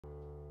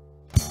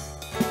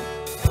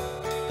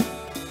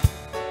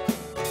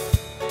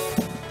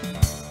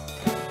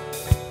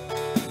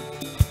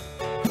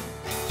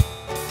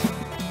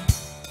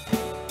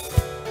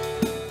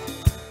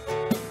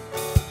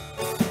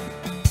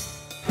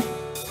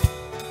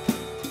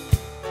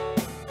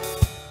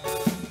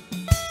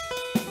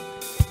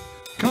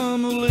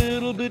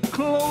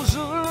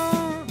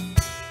closer,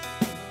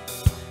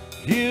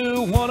 hear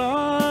what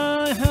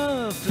I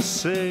have to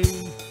say.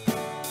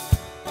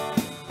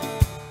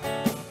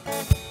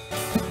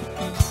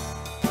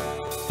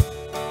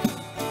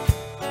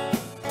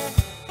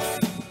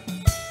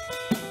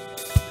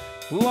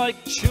 Like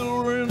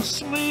children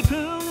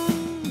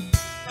sleeping,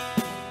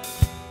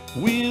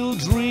 we'll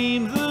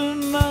dream the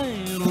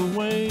night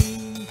away.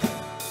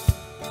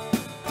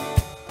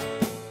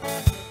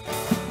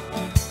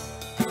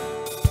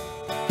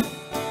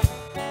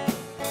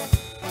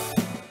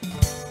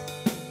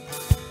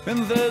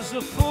 And there's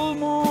a full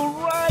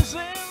moon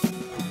rising,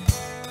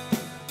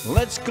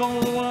 let's go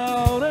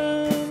out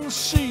and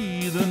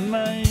see the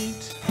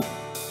night.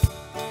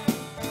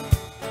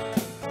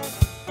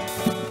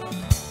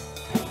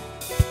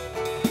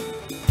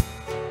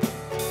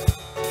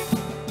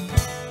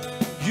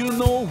 You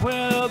know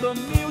where the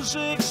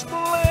music's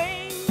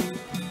playing,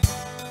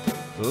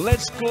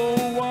 let's go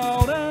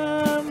out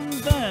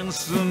and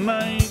dance the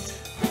night.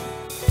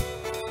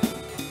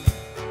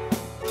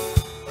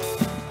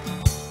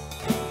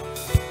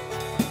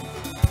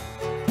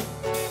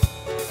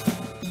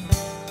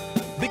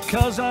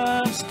 Because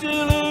I'm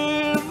still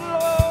in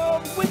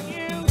love with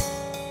you,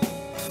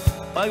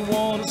 I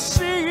want to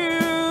see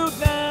you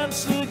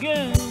dance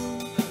again.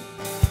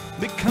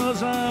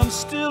 Because I'm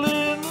still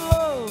in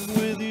love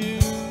with you.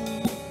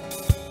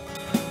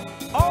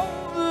 On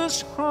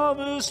this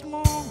harvest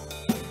moon,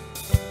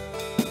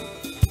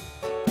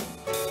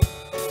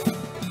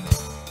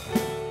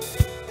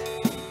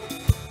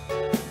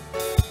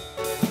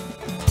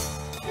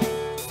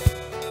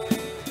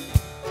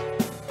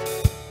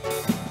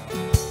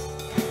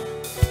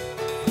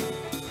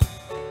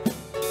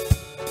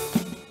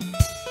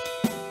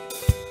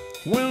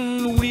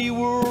 when we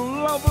were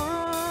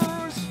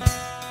lovers,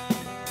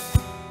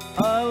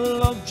 I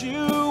loved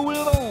you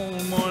with all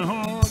my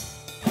heart.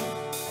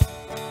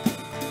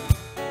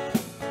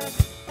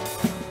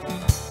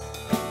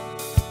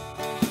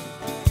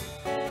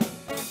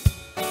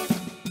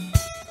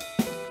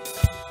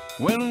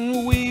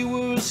 When we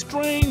were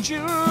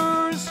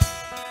strangers,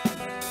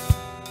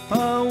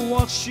 I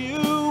watched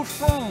you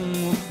from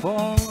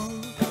afar.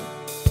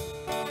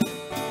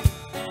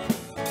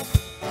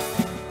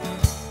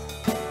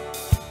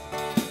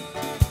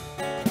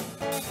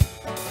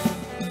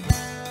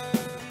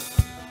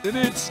 And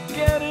it's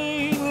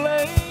getting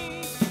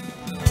late,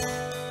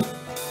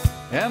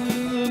 and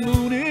the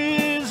moon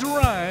is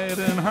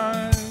riding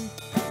high.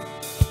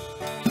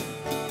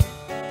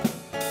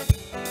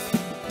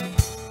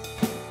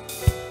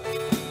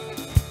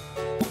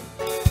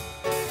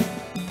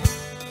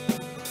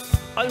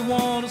 I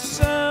want to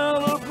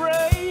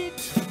celebrate,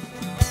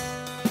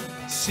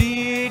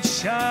 see it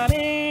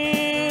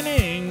shining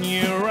in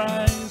your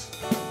eyes.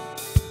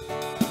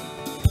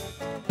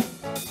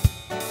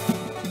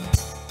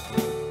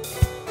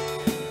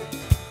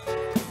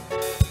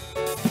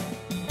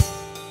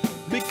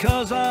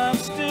 Because I'm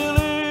still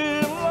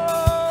in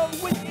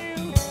love with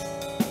you,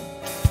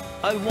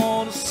 I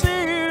want to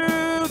see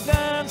you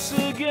dance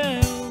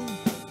again.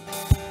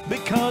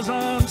 Because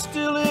I'm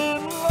still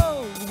in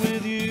love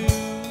with you.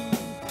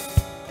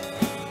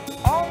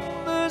 On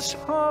this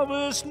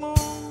harvest moon,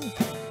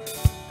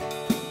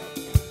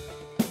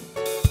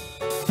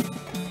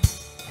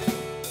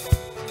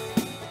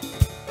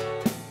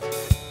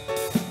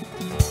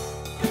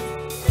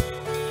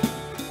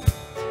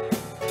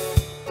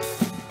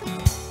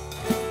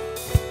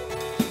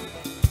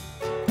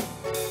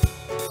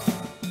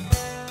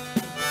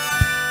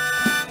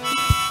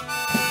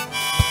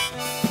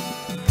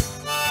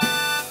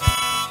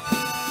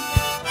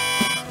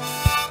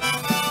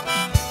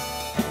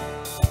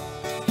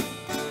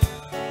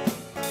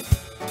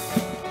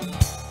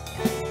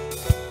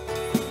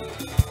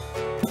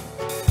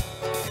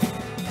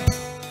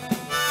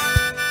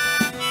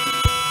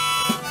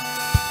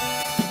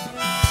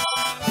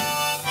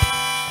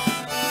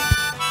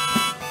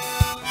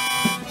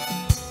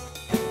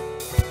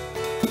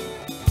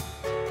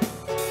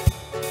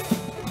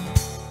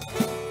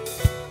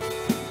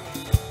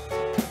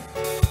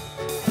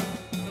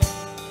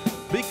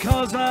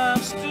 because I'm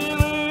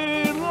still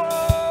in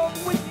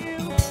love with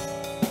you,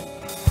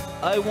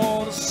 I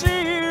want to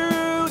see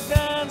you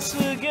dance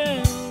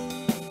again.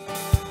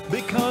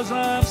 Because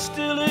I'm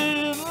still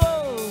in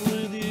love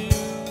with you.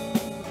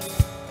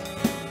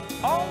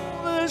 On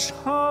this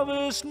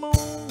harvest moon,